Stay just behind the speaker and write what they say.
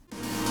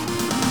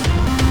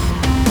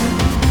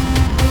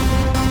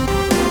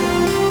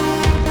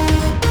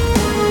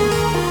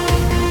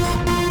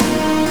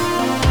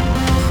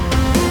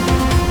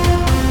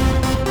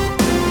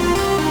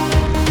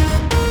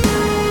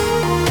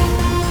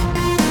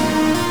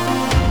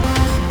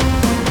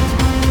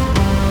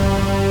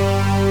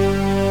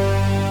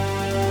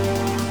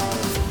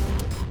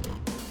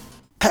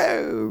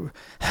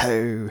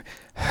Ho,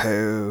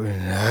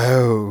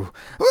 no.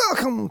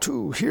 Welcome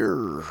to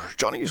Here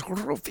Johnny's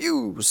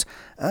Reviews,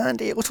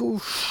 and a little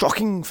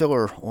shocking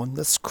filler on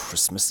this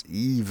Christmas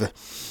Eve.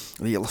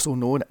 The little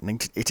known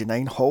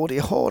 1989 holiday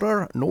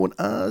horror known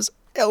as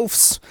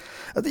Elves.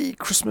 The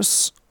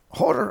Christmas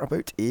horror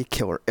about a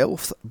killer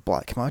elf,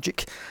 black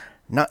magic,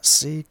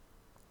 Nazi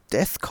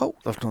death cult,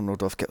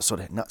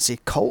 Nazi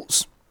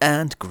cults,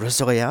 and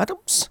Grizzly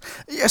Adams.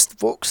 Yes,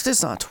 folks,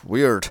 is that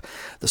weird?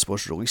 This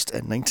was released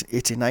in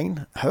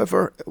 1989,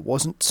 however, it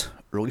wasn't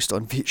released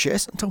on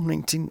VHS until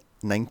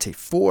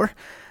 1994,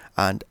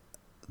 and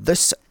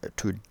this,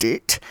 to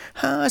date,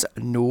 has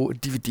no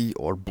DVD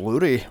or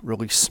Blu-ray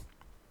release.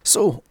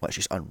 So, let's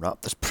just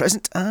unwrap this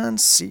present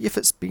and see if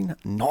it's been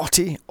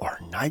naughty or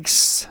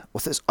nice.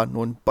 With its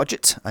unknown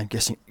budget, I'm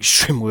guessing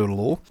extremely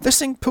low, this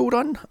thing pulled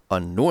on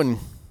unknown.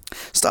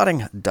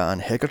 Starring Dan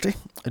Hegarty,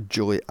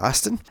 Julie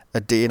Aston,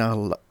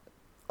 Dana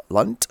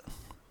Lunt,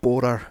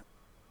 Bora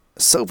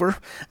Silver,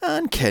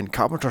 and Ken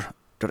Carpenter,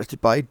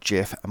 directed by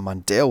Jeff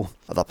Mandel.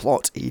 The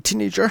plot: a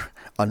teenager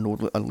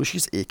unknowingly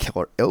unleashes a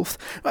killer elf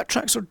that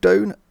tracks her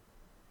down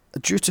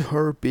due to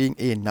her being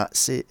a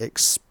Nazi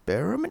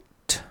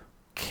experiment.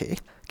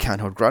 Can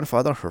her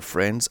grandfather, her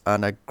friends,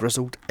 and a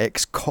grizzled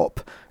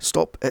ex-cop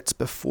stop it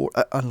before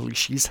it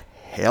unleashes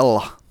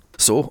hell?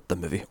 So, the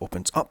movie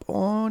opens up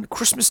on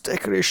Christmas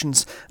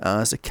decorations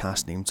as the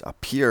cast names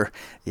appear.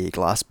 A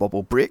glass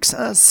bubble breaks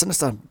as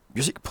sinister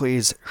music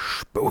plays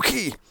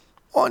spooky.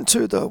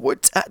 Onto the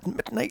woods at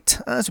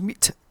midnight as we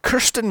meet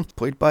Kirsten,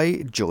 played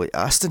by Julie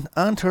Aston,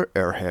 and her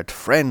airhead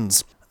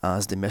friends,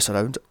 as they mess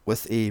around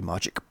with a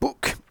magic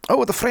book.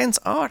 Oh, the friends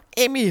are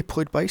Amy,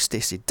 played by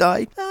Stacey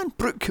Dye, and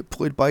Brooke,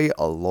 played by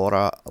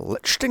Laura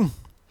Lichting.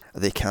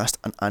 They cast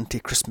an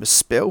anti-Christmas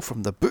spell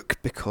from the book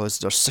because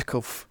they're sick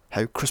of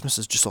how Christmas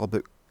is just all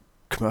about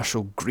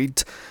commercial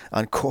greed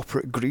and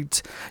corporate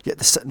greed, yet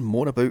they sit and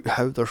moan about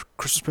how their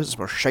Christmas presents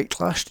were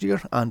shite last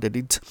year and they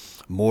need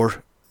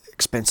more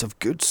expensive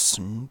goods.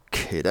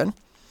 Okay then.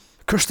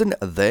 Kirsten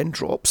then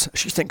drops.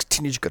 She thinks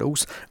teenage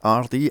girls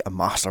are the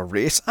master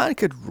race and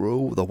could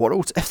rule the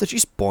world if they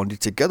just bonded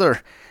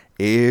together.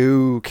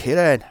 Okay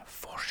then.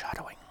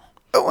 Foreshadowing.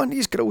 Oh, and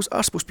these girls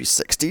are supposed to be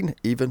 16,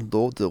 even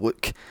though they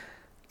look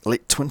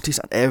late 20s,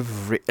 and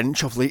every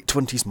inch of late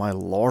 20s, my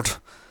lord.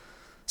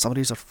 Some of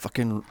these are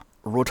fucking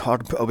rode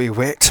hard and put away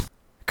wet.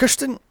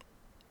 Kirsten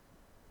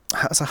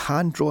has a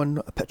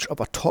hand-drawn picture of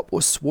a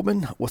topless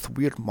woman with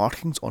weird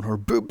markings on her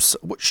boobs,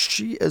 which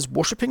she is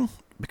worshipping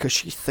because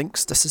she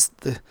thinks this is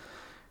the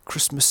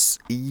Christmas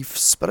Eve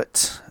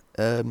spirit,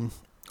 or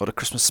the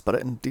Christmas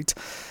spirit indeed.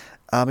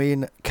 I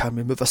mean, can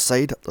we move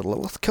aside the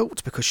Lilith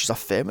cult because she's a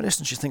feminist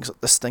and she thinks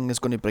that this thing is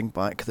going to bring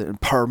back the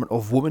empowerment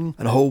of women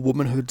and whole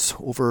womanhood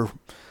over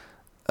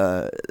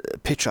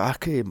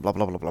patriarchy and blah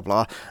blah blah blah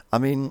blah. I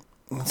mean,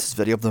 this is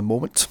very of the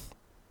moment.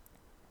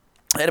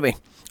 Anyway,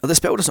 the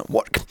spell doesn't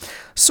work,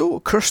 so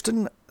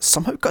Kirsten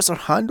somehow gets her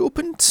hand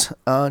opened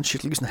and she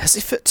leaves in a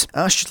hissy fit.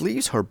 As she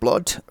leaves, her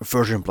blood,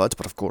 virgin blood,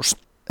 but of course,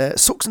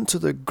 soaks into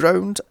the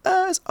ground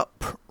as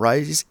up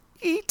rises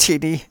a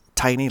teeny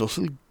tiny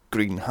little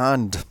green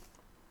hand.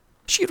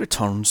 She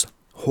returns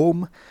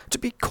home to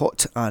be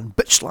caught and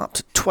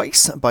bitch-slapped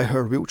twice by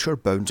her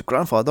wheelchair-bound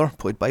grandfather,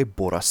 played by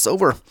Bora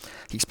Silver.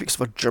 He speaks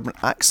with a German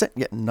accent,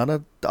 yet none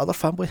of the other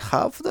family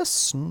have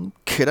this.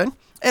 Kidding.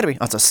 Anyway,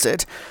 as I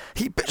said,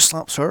 he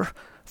bitch-slaps her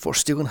for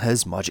stealing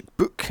his magic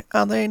book,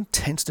 and then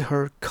tends to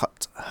her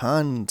cut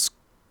hands.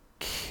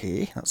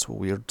 Okay, that's a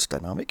weird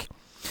dynamic.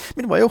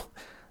 Meanwhile,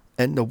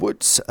 in the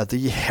woods,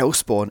 the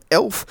hellspawn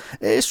elf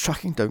is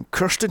tracking down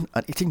Kirsten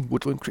and eating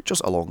woodland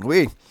creatures along the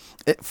way.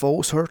 It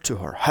follows her to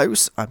her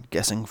house, I'm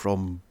guessing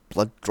from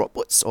blood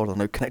droplets, or they're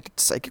now connected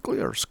psychically,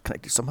 or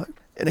connected somehow.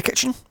 In the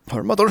kitchen,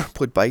 her mother,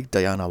 played by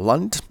Diana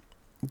Lund,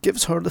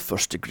 gives her the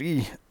first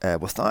degree.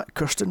 With that,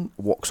 Kirsten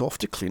walks off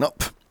to clean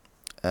up.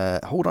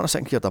 Hold on a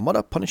second here, the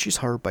mother punishes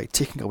her by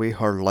taking away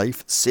her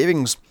life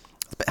savings.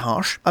 It's a bit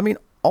harsh. I mean,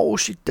 all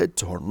she did,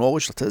 to her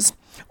knowledge that is,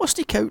 was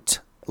sneak out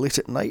late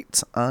at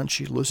night and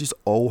she loses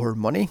all her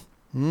money.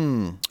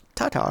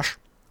 Tad harsh.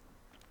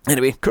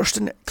 Anyway,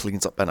 Kirsten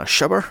cleans up in a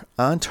shower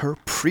and her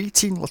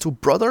preteen little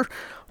brother,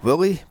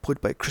 Willie,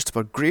 played by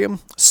Christopher Graham,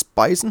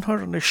 spies on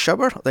her in the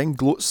shower, then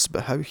gloats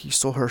about how he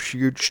saw her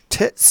huge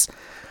tits.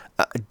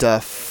 The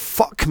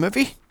fuck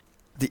movie?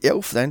 The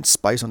elf then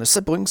spies on his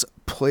siblings,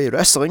 play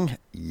wrestling.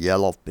 Yeah,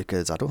 love,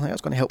 because I don't think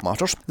that's going to help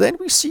matters. Then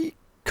we see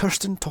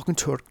Kirsten talking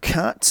to her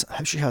cat,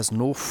 how she has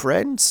no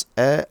friends.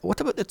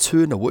 What about the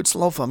two in the woods,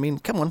 love? I mean,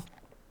 come on.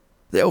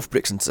 The elf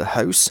breaks into the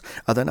house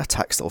and then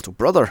attacks the little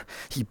brother.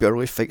 He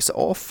barely fights it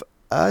off.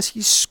 As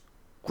he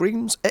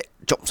screams, it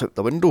jumps out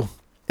the window.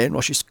 In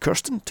rushes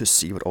Kirsten to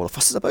see what all the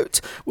fuss is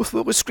about, with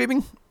Willie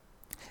screaming,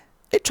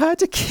 "It tried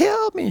to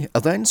kill me!"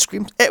 and then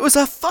screams, "It was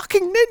a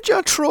fucking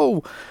ninja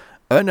troll!"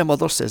 And the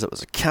mother says it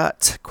was a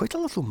cat. Quite a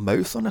little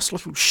mouth on this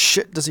little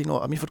shit, does he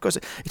not? I mean, for God's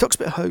sake, he talks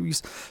about how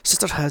his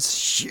sister has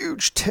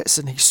huge tits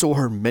and he saw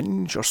her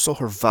minge or saw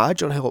her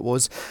vag or how it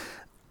was.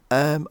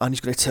 And he's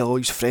going to tell all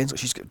his friends that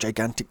she's got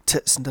gigantic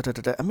tits and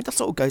da-da-da-da. I mean, this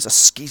little guy's a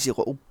skeezy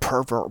little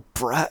pervert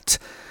brat.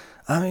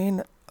 I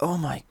mean, oh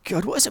my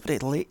god, what is it with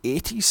the late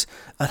 80s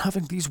and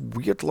having these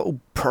weird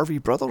little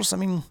pervy brothers? I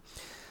mean,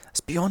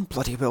 it's beyond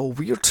bloody well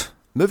weird.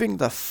 Moving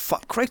the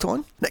fuck right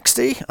on. Next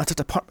day, at a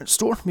department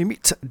store, we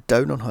meet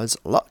down on his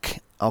luck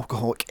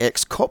alcoholic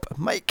ex-cop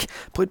Mike,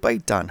 played by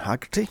Dan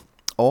Haggerty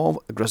of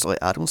Grizzly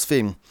Adams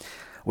fame,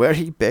 where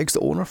he begs the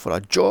owner for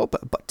a job,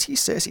 but he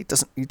says he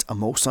doesn't need a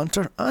mole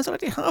hunter as I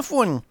already have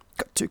one.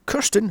 Cut to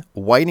Kirsten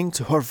whining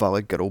to her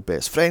Valley Girl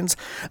best friends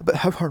about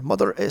how her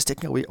mother is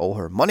taking away all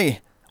her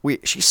money.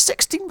 Wait, she's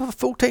 16 with a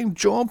full-time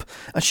job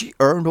and she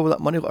earned all that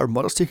money that her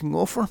mother's taking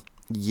off her?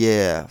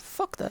 Yeah,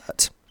 fuck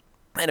that.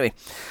 Anyway,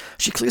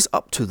 she clears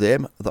up to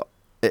them that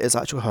it is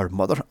actually her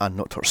mother and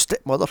not her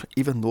stepmother,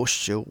 even though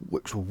she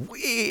looks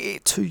way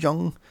too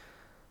young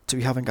to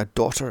be having a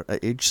daughter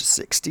at age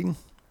 16.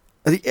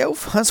 The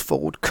elf has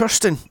followed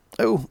Kirsten.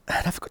 Oh,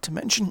 and I forgot to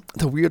mention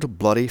the weird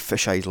blurry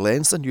fish-eyed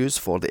lens they use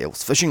for the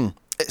elf's fishing.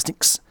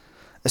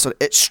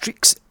 It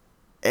streaks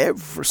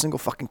every single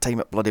fucking time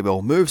it bloody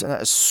well moves, and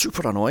it is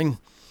super annoying.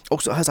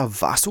 Also, it has a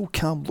vassal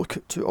cam look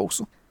to it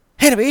also.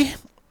 Anyway,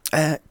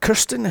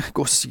 Kirsten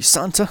goes to see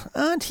Santa,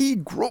 and he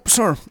gropes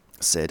her.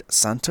 Said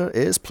Santa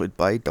is played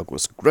by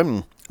Douglas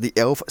Grimm. The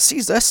elf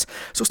sees this,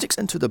 so sneaks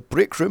into the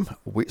break room,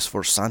 waits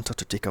for Santa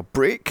to take a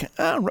break,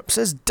 and rips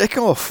his dick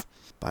off.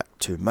 Back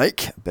to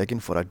Mike, begging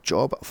for a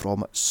job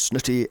from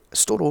snooty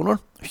store owner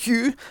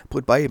Hugh,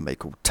 played by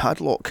Michael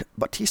Tadlock,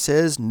 but he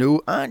says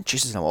no and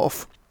chases him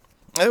off.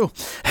 Oh,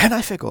 and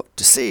I forgot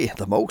to say,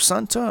 the Mall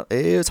Santa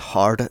is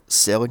hard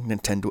selling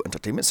Nintendo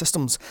Entertainment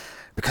Systems,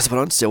 because they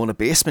were on sale in the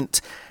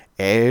basement.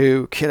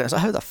 Okay, is that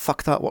how the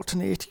fuck that worked in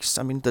the 80s?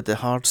 I mean, did they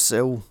hard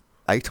sell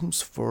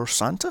items for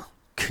Santa?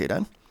 Okay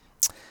then.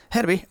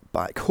 Anyway,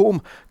 back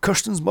home,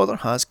 Kirsten's mother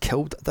has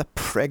killed the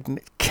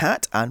pregnant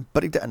cat and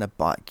buried it in the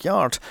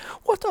backyard.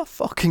 What a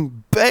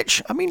fucking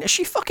bitch. I mean,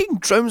 she fucking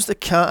drowns the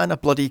cat in a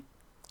bloody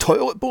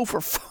toilet bowl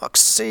for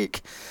fuck's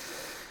sake.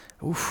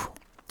 Oof.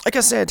 Like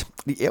I said,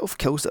 the elf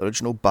kills the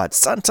original bad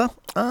Santa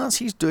as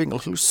he's doing a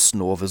little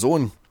snow of his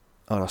own.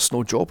 Or a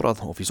snow job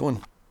rather of his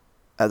own.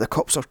 The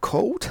cops are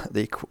called.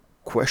 They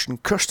question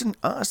Kirsten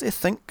as they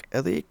think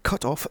she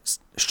cut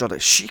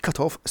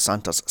off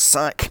Santa's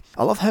sack.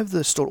 I love how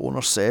the store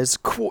owner says,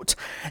 quote,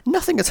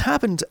 "Nothing has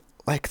happened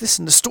like this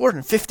in the store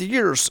in 50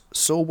 years.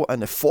 So what,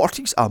 in the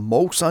 40s a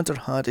mall Santa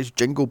had his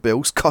jingle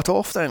bells cut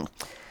off then?"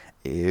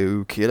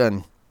 Okay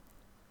then.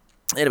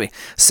 Anyway,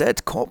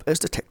 said cop is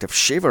Detective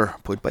Shaver,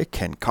 played by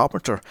Ken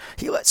Carpenter.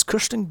 He lets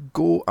Kirsten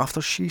go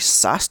after she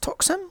sass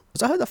talks him? Is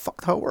that how the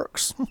fuck that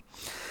works?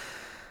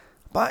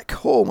 Back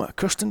home,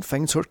 Kirsten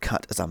finds her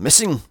cat is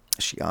missing.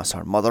 She asks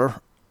her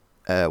mother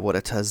what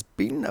it has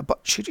been,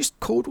 but she just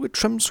coldly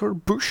trims her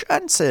bush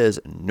and says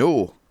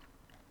no.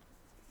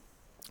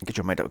 Get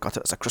your mind out of gutter,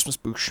 it's a Christmas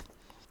bush.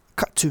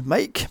 Cut to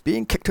Mike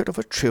being kicked out of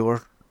a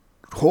trailer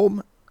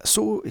home.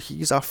 So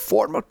he's a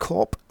former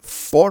cop,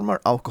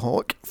 former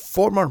alcoholic,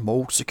 former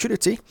mall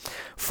security,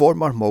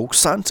 former mall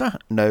Santa,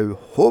 now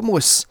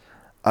homeless.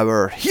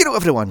 Our hero,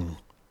 everyone.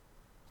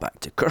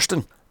 Back to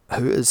Kirsten,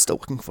 who is still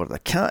looking for the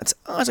cat,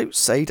 as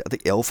outside the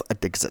elf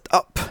digs it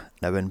up.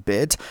 Now in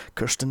bed,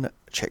 Kirsten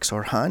checks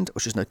her hand,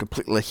 which is now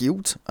completely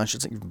healed, and she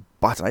doesn't even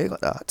bat an eye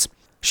like that.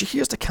 She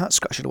hears the cat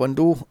scratching the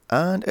window,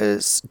 and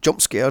is jump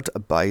scared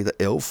by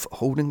the elf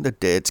holding the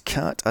dead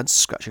cat and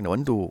scratching the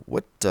window.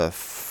 What the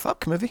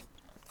fuck, movie?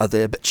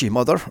 The bitchy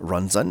mother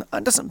runs in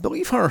and doesn't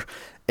believe her.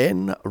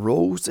 In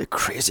rolls the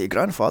crazy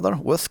grandfather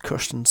with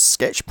Kirsten's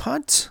sketch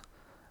pad,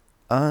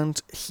 and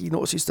he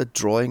notices the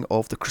drawing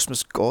of the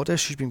Christmas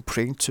goddess she's been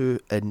praying to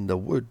in the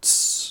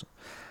woods.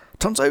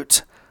 Turns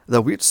out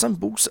the weird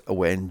symbols,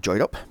 when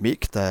joined up,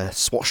 make the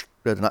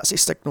Nazi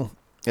sign,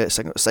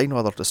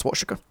 the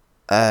swastika.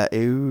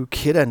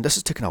 Okay then, this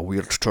is taking a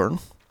weird turn.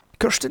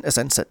 Kirsten is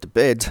then set to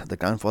bed. The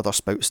grandfather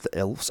spouts the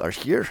elves are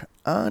here,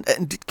 and it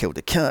indeed killed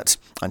the cat.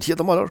 And here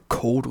the mother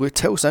coldly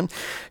tells him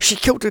she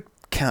killed the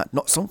cat,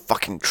 not some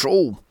fucking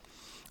troll.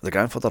 The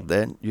grandfather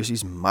then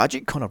uses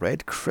magic on a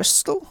red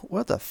crystal.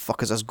 Where the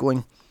fuck is this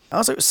going?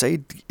 As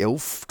outside, the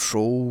elf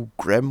troll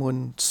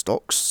gremlin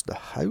stalks the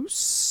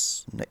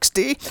house. Next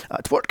day,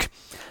 at work,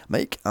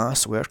 Mike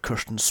asks where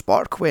Kirsten's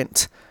spark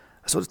went.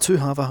 So the two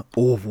have a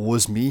 "oh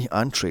woe's me"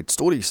 and trade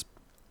stories.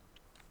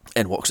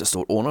 In walks the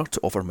store owner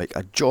to offer Mike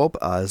a job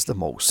as the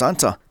mall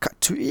Santa. Cut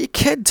to a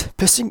kid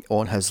pissing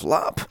on his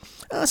lap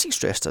as he's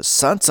dressed as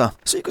Santa.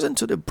 So he goes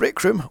into the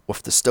break room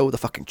with the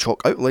fucking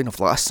chalk outline of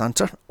last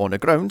Santa on the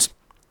ground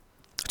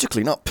to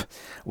clean up,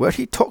 where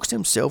he talks to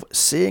himself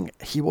saying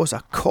he was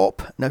a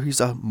cop, now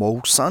he's a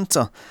mall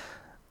Santa,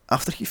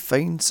 after he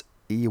finds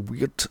a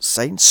weird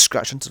sign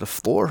scratched into the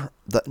floor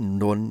that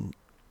none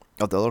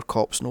of the other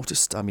cops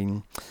noticed. I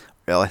mean,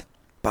 really.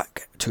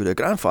 Back to the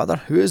grandfather,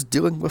 who is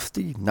dealing with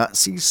the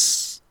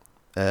Nazis,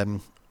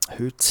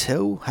 who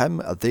tell him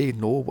they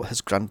know what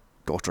his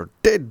granddaughter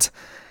did.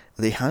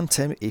 They hand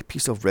him a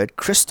piece of red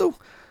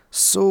crystal,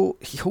 so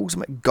he holds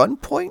him at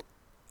gunpoint,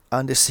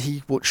 and they say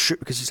he won't shoot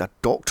because he's a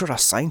doctor, a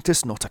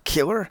scientist, not a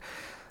killer.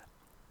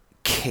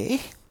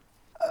 Okay.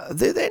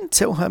 They then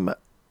tell him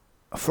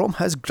from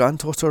his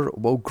granddaughter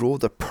will grow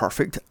the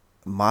perfect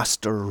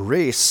master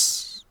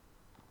race.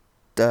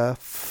 The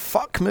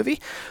fuck movie?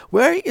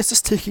 Where is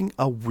this taking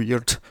a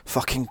weird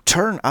fucking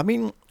turn? I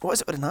mean, what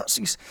is it with the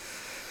Nazis?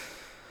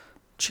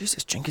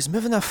 Jesus, Jinky's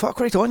moving the fuck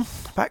right on.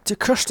 Back to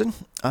Kirsten,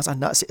 as a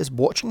Nazi is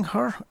watching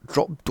her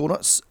drop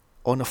donuts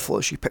on the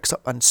floor she picks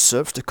up and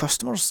serves to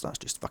customers. That's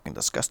just fucking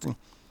disgusting.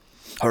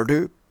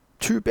 Her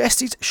two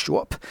besties show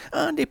up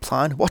and they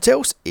plan, what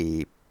else?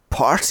 A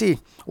party.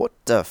 What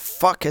the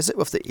fuck is it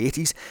with the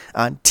 80s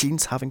and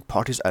teens having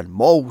parties in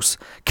malls?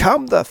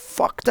 Calm the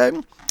fuck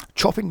down.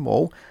 Chopping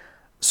Mall,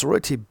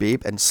 Sorority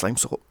Babe in Slime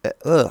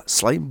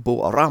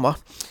Bowl-arama,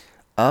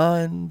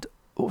 and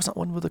what was that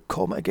one with the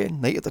comet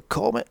again? Night of the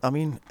Comet? I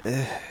mean,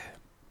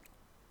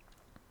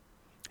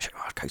 shit,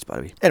 archives, by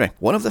the way. Anyway,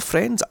 one of the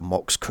friends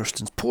mocks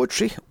Kirsten's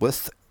poetry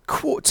with,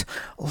 quote,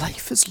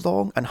 life is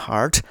long and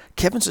hard,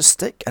 Kevin's a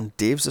stick and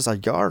Dave's is a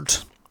yard.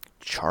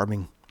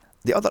 Charming.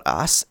 The other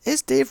ass,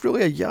 is Dave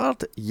really a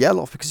yard? Yell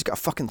off because he's got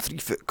a fucking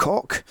 3-foot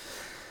cock.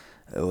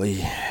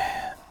 Oy.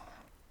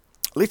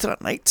 Later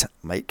at night,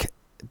 Mike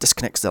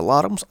disconnects the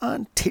alarms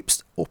and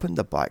tapes open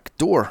the back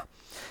door.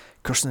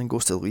 Kirsten then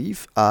goes to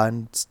leave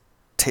and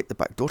tape the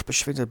back door, but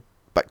she finds the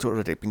back door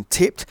already been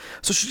taped,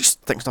 so she just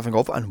thinks nothing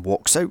of it and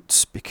walks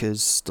out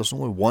because there's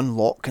only one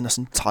lock in this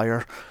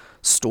entire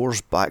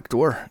store's back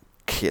door.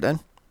 Okay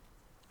then.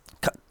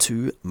 Cut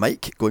to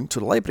Mike going to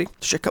the library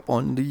to check up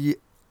on the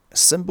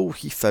symbol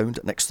he found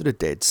next to the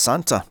dead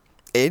Santa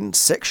in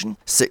section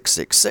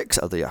 666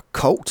 of the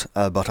occult,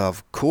 but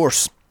of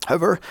course.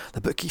 However,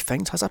 the book he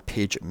finds has a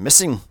page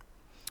missing.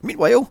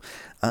 Meanwhile,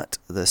 at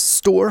the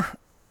store,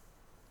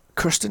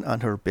 Kirsten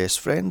and her best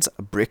friends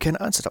break in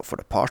and set up for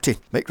the party.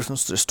 Mike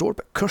returns to the store,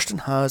 but Kirsten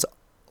has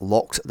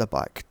locked the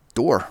back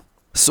door.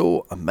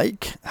 So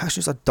Mike has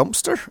used a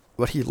dumpster,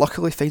 where he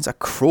luckily finds a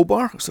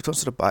crowbar, so returns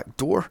to the back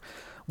door,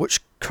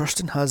 which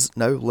Kirsten has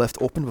now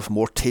left open with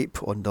more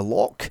tape on the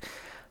lock.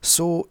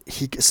 So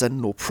he gets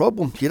in no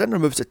problem. He then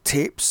removes the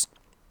tape,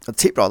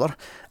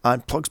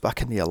 and plugs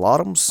back in the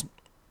alarms.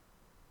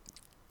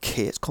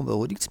 Okay, it's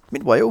convoluted.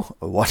 Meanwhile,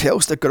 what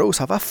else? The girls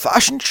have a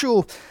fashion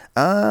show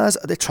as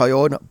they try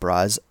on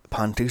bras,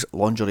 panties,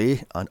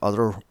 lingerie and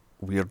other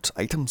weird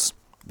items.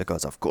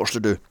 Because of course they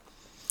do.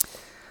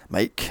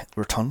 Mike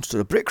returns to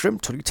the break room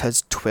to read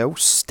his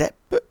 12-step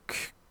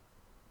book.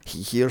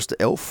 He hears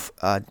the elf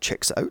and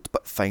checks it out,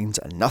 but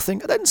finds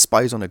nothing and then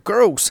spies on the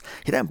girls.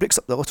 He then breaks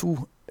up the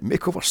little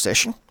makeover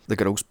session. The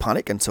girls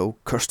panic until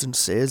Kirsten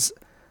says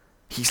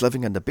he's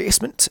living in the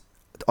basement,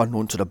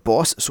 unknown to the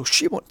boss, so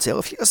she won't tell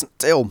if he doesn't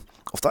tell.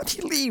 Of that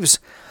he leaves.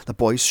 The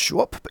boys show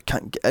up but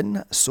can't get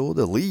in, so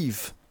they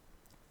leave.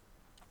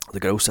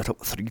 The girls set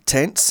up 3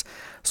 tents,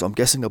 so I'm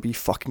guessing they'll be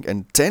fucking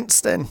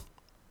intense then.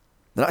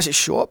 They actually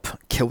show up,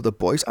 kill the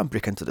boys and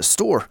break into the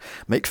store.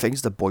 Mike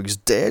finds the boys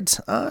dead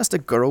as the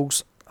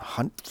girls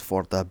hunt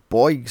for the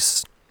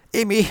boys.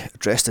 Amy,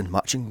 dressed in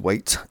matching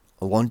white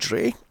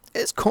lingerie,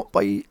 is caught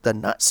by the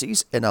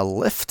Nazis in a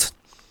lift.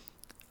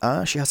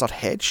 She has her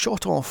head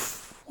shot off.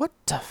 What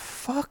the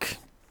fuck?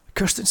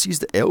 Kirsten sees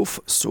the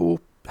elf, so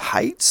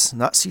hides.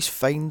 Nazis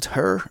find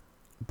her,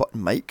 but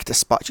Mike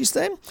dispatches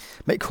them.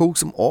 Mike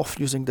holds them off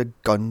using the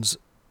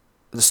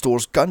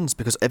store's guns,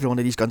 because every one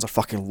of these guns are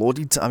fucking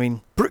loaded. I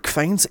mean, Brooke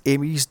finds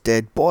Amy's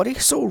dead body,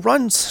 so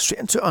runs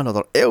straight into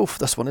another elf.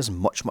 This one is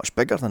much, much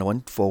bigger than the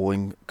one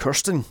following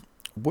Kirsten,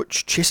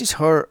 which chases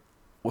her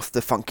with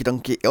the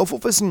funky-dunky elf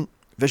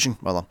vision.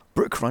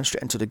 Brooke runs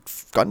straight into the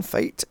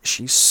gunfight.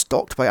 She's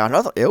stalked by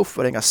another elf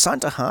wearing a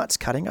Santa hat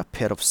carrying a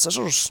pair of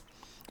scissors,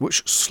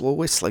 which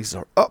slowly slices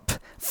her up.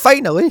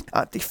 Finally,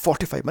 at the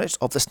 45 minutes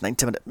of this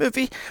 90-minute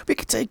movie, we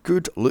get a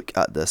good look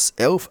at this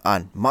elf,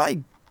 and my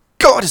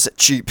god is it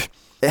cheap!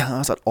 It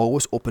has an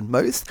always open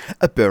mouth,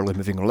 a barely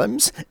moving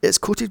limbs, it's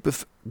coated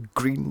with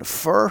green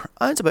fur,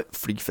 and it's about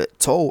 3 feet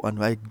tall, and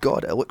my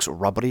god, it looks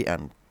rubbery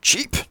and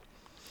cheap.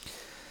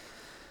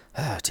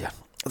 Ah dear.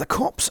 The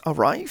cops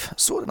arrive,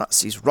 so the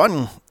Nazis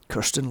run.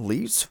 Kirsten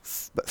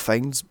leaves, but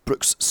finds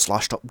Brooke's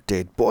slashed up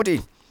dead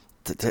body.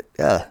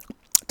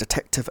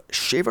 Detective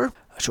Shaver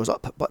shows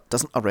up, but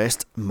doesn't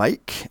arrest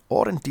Mike,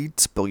 or indeed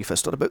believe his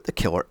story about the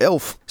killer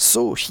elf.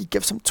 So he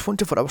gives him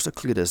 24 hours to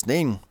clear his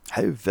name.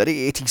 How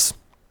very 80s.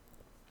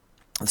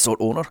 The store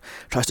owner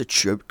tries to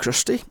chew out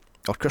Christy,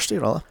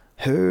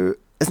 who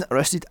isn't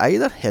arrested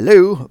either.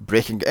 Hello,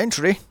 breaking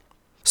entry.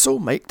 So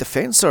Mike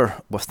defends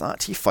her. With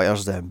that, he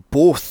fires them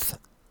both.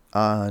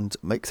 And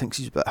Mike thinks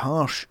he's a bit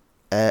harsh.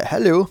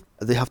 Hello,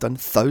 they have done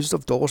thousands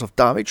of dollars of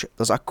damage.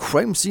 There's a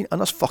crime scene and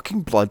there's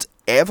fucking blood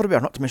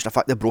everywhere. Not to mention the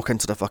fact they broke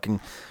into the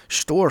fucking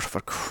store, for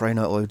crying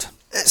out loud.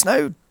 It's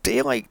now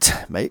daylight.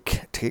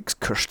 Mike takes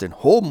Kirsten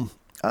home.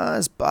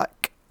 As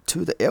back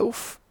to the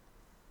elf,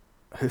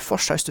 who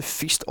first tries to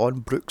feast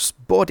on Brooke's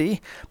body,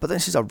 but then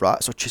sees a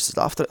rat, so chases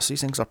after it, so these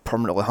things are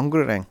permanently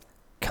hungry then.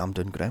 Calm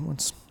down,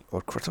 gremlins.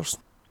 Or critters.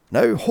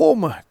 Now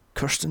home.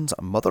 Kirsten's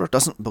mother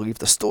doesn't believe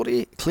the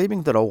story,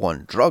 claiming they're all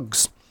on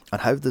drugs.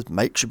 and how the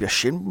Mike should be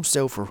ashamed of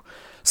himself for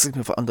sleeping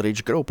with an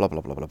underage girl, blah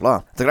blah blah blah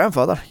blah. The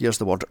grandfather hears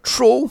the word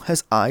troll,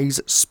 his eyes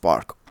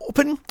spark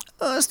open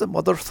as the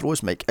mother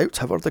throws Mike out.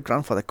 However, the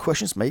grandfather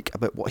questions Mike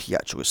about what he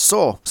actually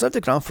saw, so now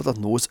the grandfather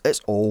knows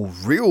it's all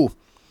real.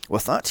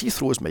 With that, he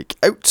throws Mike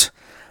out.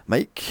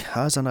 Mike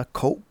has an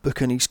occult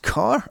book in his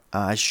car,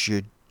 as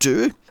you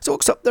do, so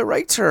looks up the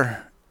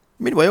writer.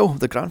 Meanwhile,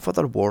 the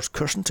grandfather warns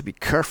Kirsten to be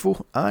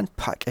careful and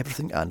pack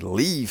everything and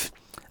leave.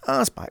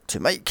 As back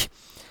to Mike,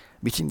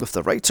 meeting with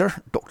the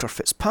writer, Dr.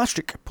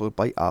 Fitzpatrick, played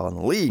by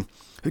Alan Lee,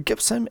 who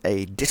gives him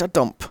a data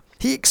dump.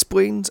 He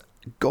explains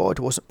God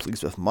wasn't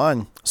pleased with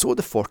man, so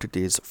the 40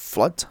 days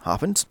flood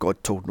happened.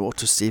 God told Noah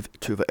to save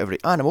 2 of every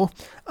animal,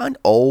 and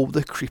all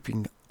the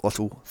creeping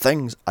little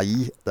things,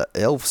 i.e. the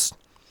elves.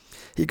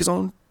 He goes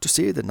on to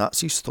say the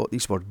Nazis thought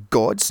these were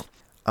gods,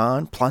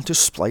 and plan to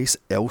splice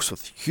elves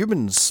with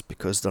humans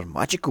because they're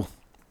magical.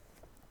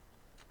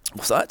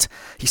 With that,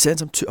 he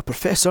sends him to a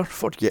professor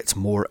for yet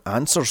more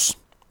answers.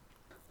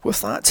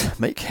 With that,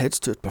 Mike heads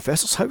to the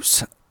professor's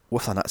house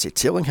with a Nazi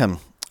tailing him,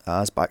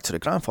 as back to the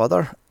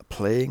grandfather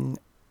playing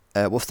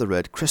with the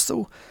red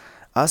crystal,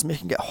 as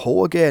making it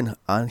whole again,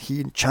 and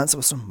he enchants it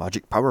with some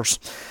magic powers.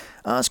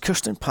 As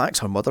Kirsten packs,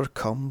 her mother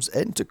comes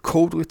in to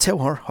coldly tell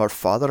her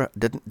father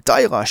didn't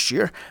die last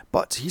year,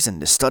 but he's in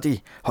the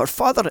study. Her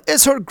father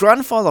is her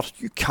grandfather.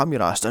 You calm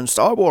your ass down,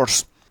 Star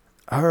Wars.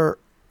 Her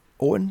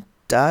own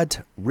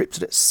dad raped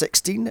her at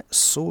 16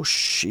 so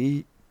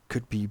she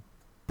could be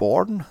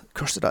born.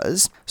 Kirsten, that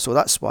is. So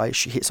that's why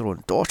she hates her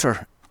own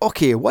daughter.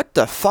 Okay, what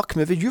the fuck,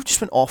 movie? You've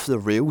just went off the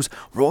rails,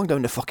 rolling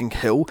down the fucking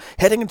hill,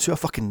 heading into a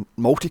fucking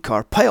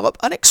multi-car pile-up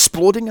and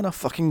exploding in a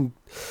fucking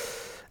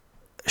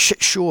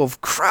shit show of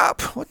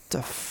crap. What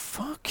the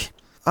fuck?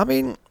 I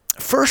mean,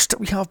 first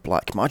we have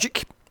black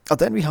magic, and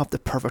then we have the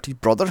perverted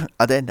brother,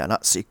 and then a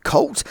Nazi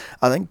cult,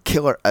 and then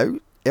killer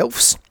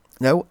elves.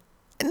 Now,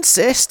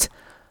 incest?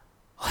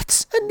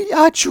 What's in the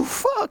actual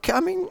fuck? I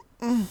mean,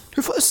 who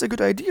thought this was a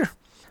good idea?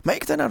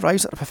 Mike then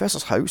arrives at the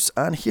professor's house,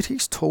 and here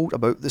he's told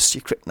about the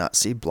secret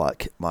Nazi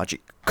black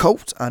magic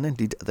cult, and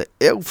indeed the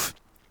elf.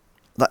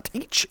 That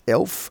each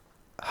elf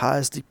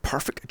has the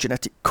perfect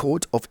genetic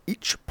code of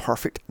each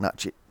perfect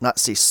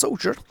Nazi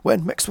soldier.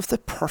 When mixed with the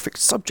perfect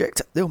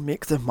subject, they'll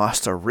make the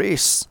master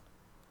race.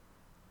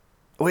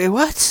 Wait,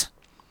 what?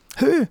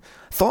 Who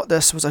thought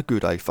this was a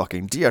good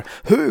idea?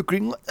 Who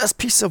greenlit this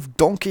piece of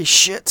donkey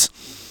shit?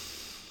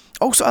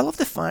 Also, I love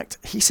the fact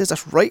he says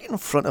this right in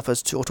front of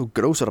his 2 little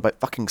girls who are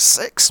about fucking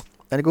 6.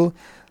 And they go,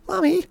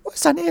 Mommy,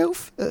 what's an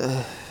elf?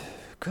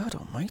 God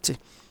almighty.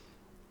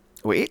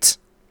 Wait.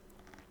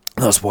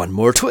 There's one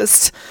more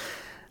twist.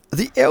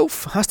 The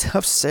elf has to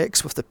have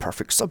sex with the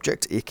perfect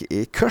subject,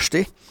 aka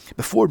Kirsty,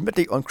 before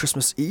midnight on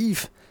Christmas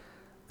Eve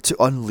to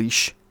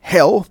unleash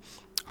hell,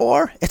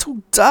 or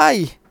it'll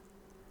die.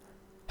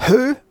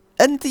 Who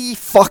in the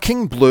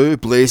fucking blue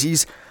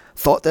blazes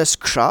thought this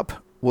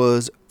crap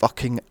was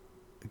fucking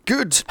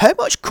good? How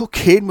much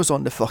cocaine was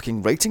on the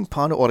fucking writing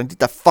panel, or indeed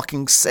the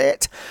fucking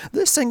set?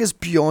 This thing is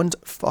beyond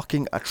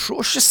fucking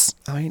atrocious.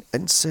 I mean,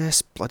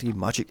 incest, bloody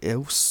magic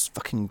elves,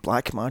 fucking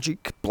black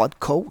magic, blood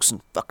cults,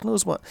 and fuck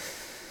knows what.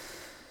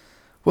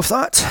 With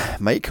that,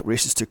 Mike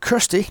races to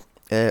Kirsty,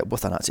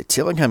 with a Nazi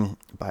tailing him.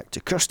 Back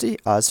to Kirsty,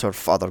 as her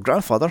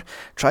grandfather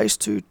tries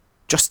to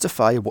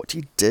justify what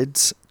he did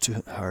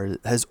to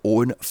his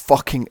own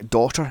fucking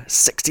daughter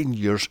 16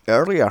 years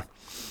earlier.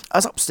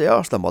 As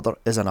upstairs, the mother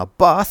is in a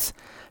bath,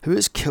 who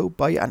is killed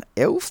by an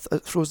elf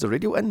that throws the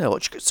radio in and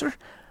electrocutes her.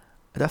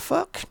 The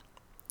fuck?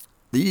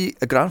 The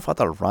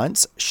grandfather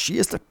rants she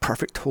is the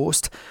perfect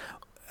host,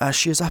 as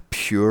she is a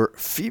pure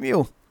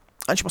female,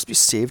 and she must be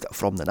saved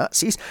from the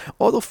Nazis,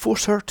 or they'll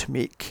force her to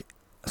mate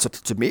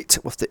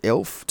with the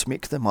elf to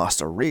make the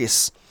master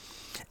race.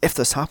 If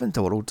this happens,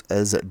 the world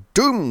is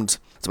doomed.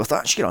 So with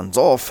that, she runs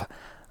off.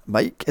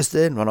 Mike is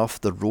then run off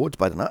the road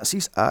by the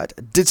Nazis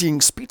at dizzying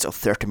speeds of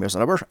 30 miles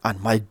an hour,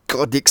 and my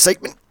god, the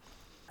excitement!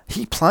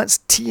 He plants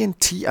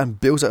TNT and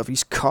bails out of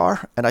his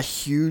car in a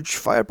huge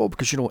fireball,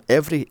 because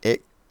every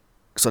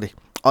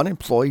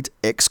unemployed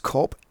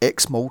ex-cop,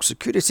 ex-mall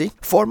security,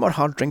 former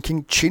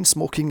hard-drinking,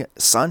 chain-smoking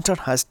Santa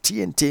has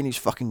TNT in his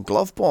fucking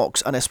glove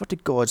box, and I swear to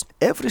God,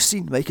 every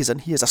scene Mike is in,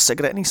 he has a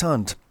cigarette in his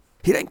hand.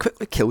 He then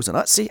quickly kills a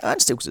Nazi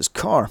and steals his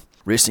car,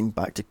 racing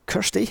back to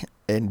Kirsty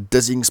in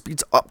dizzying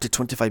speeds up to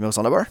 25 miles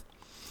an hour.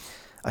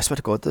 I swear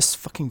to God, this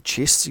fucking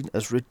chase scene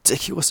is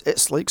ridiculous.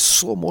 It's like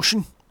slow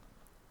motion.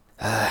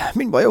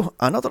 Meanwhile,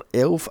 another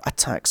elf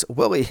attacks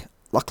Willie.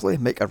 Luckily,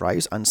 Mike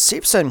arrives and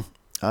saves him.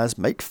 As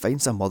Mike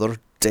finds the mother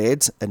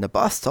dead in the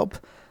bathtub,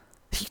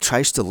 he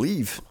tries to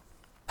leave.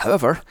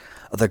 However,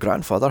 the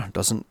grandfather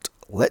doesn't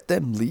let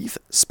them leave,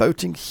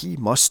 spouting he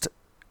must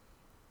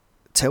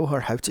tell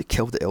her how to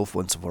kill the elf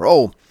once for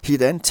all. He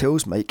then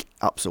tells Mike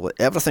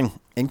absolutely everything,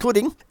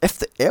 including if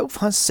the elf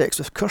has sex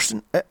with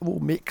Kirsten, it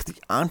will make the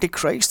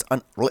Antichrist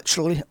and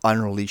literally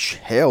unleash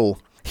hell.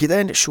 He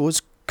then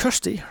shows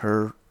Kirsty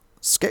her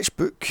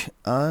sketchbook,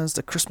 as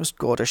the Christmas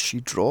goddess she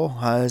draw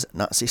has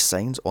Nazi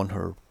signs on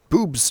her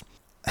boobs.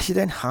 He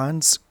then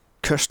hands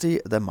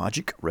Kirsty the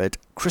magic red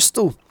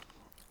crystal,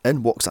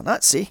 In walks a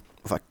Nazi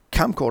with a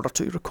camcorder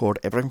to record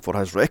everything for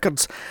his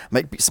records.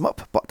 Mike beats him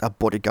up, but a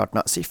bodyguard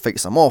Nazi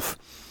fights him off.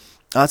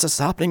 As this is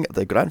happening,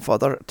 the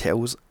grandfather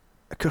tells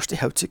Kirsty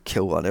how to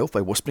kill an elf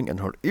by whispering in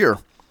her ear.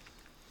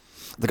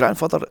 The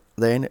grandfather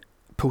then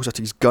pulls out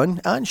his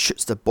gun and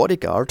shoots the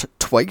bodyguard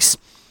twice,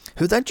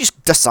 who then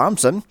just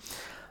disarms him.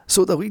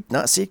 So the lead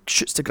Nazi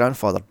shoots the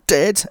grandfather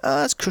dead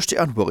as Kirsty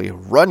and Willie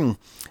run.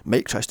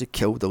 Mike tries to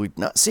kill the lead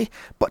Nazi,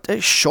 but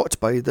is shot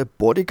by the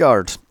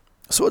bodyguard.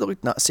 So the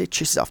lead Nazi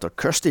chases after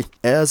Kirsty.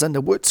 As in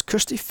the woods,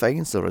 Kirsty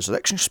finds the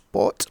resurrection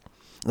spot.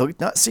 The lead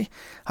Nazi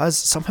has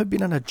somehow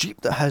been in a jeep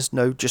that has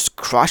now just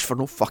crashed for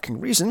no fucking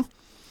reason.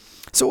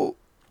 So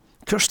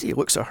Kirsty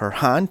looks at her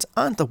hand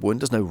and the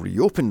wound is now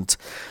reopened.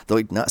 The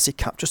lead Nazi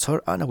captures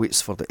her and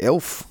awaits for the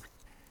elf.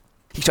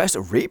 He tries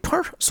to rape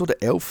her, so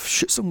the elf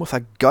shoots him with a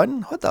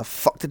gun. How the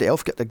fuck did the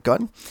elf get the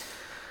gun?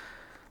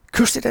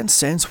 Kirsty then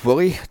sends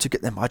Willie to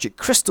get the magic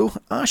crystal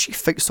as she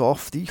fights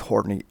off the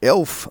horny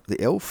elf. The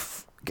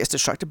elf gets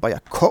distracted by a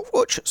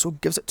cockroach, so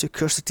gives it to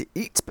Kirsty to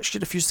eat, but she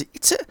refuses to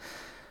eat it.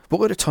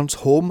 Willie returns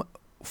home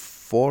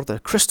for the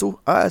crystal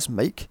as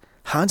Mike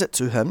hands it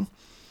to him.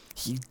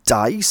 He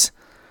dies,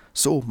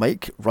 so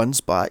Mike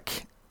runs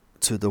back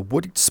to the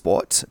wooded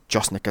spot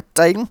just nick of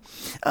time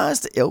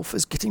as the elf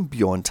is getting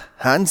beyond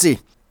handsy.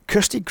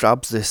 Kirsty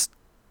grabs this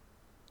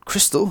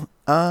crystal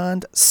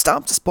and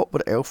stabs the spot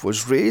where the elf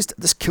was raised.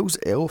 This kills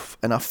the elf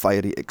in a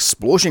fiery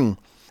explosion.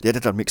 The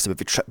editor makes the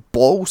movie trip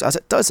balls as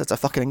it does. It's a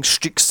fucking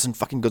streaks and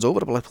fucking goes over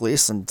the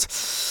place and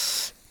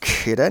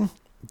kidding.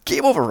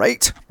 Game over,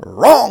 right?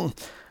 Wrong!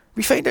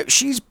 We find out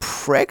she's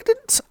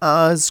pregnant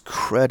as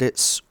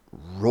credits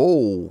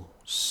roll.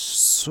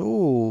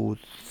 So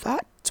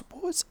that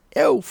was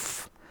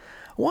Elf.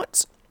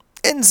 What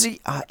in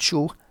the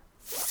actual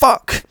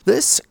fuck?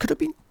 This could have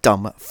been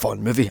dumb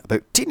fun movie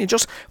about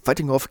teenagers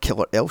fighting off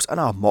killer elves in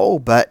a mall,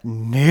 but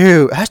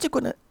no, it has to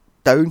go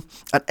down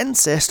an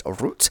incest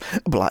route,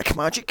 black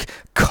magic,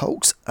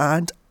 cults,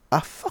 and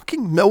a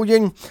fucking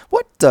million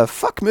what the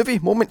fuck movie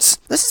moments.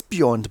 This is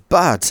beyond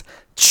bad,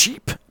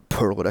 cheap,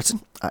 poorly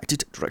written,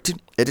 acted,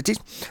 directed, edited.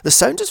 The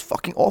sound is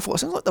fucking awful. It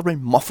sounds like they're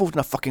being muffled in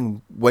a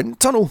fucking wind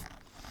tunnel.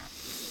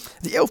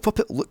 The elf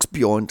puppet looks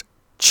beyond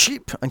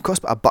cheap and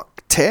costs about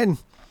 $1.10.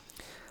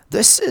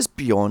 This is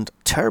beyond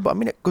terrible. I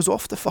mean, it goes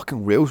off the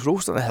fucking rails,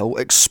 rolls down a hill,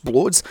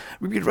 explodes,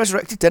 we be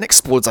resurrected, then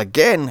explodes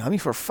again. I mean,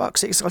 for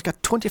fuck's sake, it's like a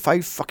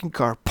 25 fucking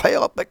car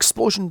pile-up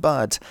explosion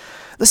bad.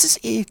 This is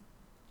a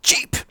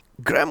cheap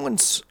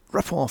Gremlins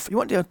rip-off. You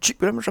want to do a cheap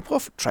Gremlins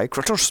rip-off? Try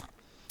Critters.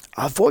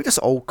 Avoid this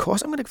at all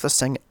costs. I'm going to give this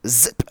thing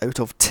zip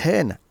out of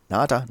 10.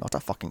 Nada, not a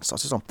fucking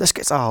sausage. This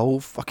gets a whole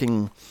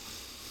fucking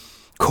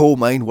coal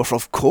mine worth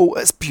of coal.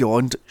 It's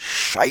beyond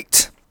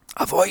shite.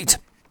 Avoid.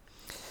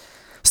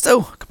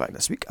 Still, come back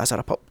this week as I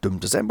wrap up Doom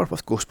December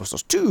with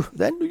Ghostbusters 2.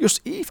 Then New Year's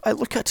Eve, I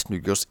look at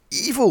New Year's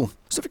Evil.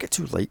 So don't forget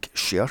to like,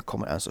 share,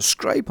 comment and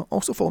subscribe.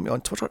 Also follow me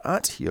on Twitter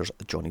at Here's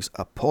Johnny's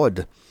a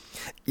Pod.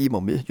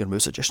 Email me your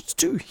movie suggestions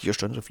to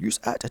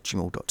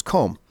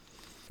here'sjohnny'sreviews@gmail.com.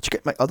 Check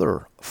out my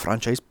other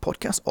franchise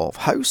podcasts of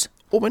House,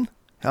 Omen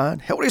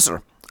and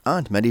Hellraiser,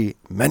 and many,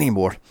 many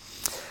more.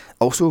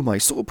 Also my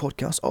solo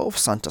podcast of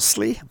Santa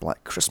Slay,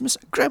 Black Christmas,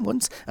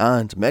 Gremlins,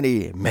 and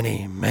many,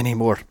 many, many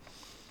more.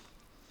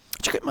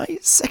 Check out my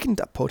second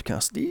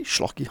podcast, the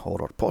Schlocky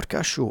Horror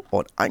Podcast Show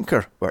on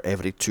Anchor, where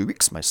every 2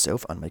 weeks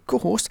myself and my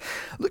co-host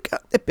look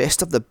at the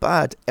best of the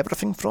bad,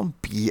 everything from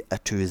B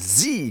to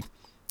Z.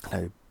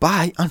 Now,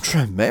 bye, and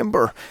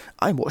remember,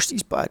 I watch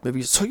these bad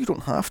movies so you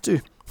don't have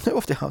to. I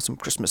have to have some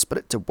Christmas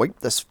spirit to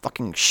wipe this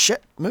fucking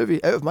shit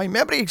movie out of my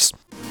memories.